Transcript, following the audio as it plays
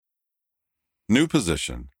New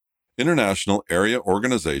position: International Area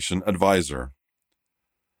Organization Advisor.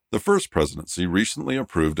 The first presidency recently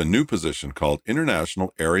approved a new position called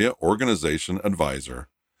International Area Organization Advisor.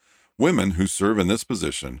 Women who serve in this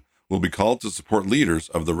position will be called to support leaders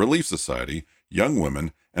of the Relief Society, young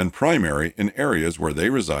women, and primary in areas where they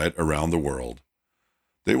reside around the world.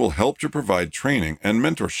 They will help to provide training and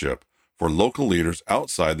mentorship for local leaders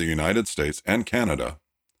outside the United States and Canada.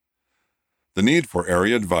 The need for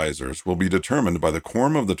area advisors will be determined by the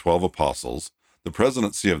Quorum of the 12 Apostles, the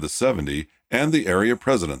presidency of the 70, and the area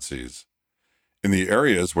presidencies. In the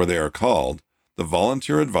areas where they are called, the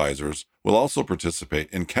volunteer advisors will also participate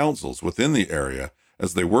in councils within the area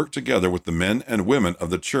as they work together with the men and women of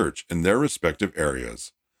the church in their respective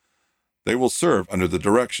areas. They will serve under the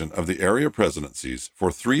direction of the area presidencies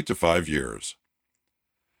for 3 to 5 years.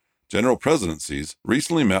 General presidencies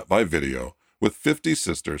recently met by video with 50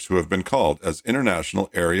 sisters who have been called as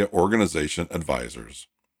International Area Organization Advisors.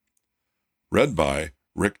 Read by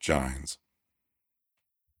Rick Gines.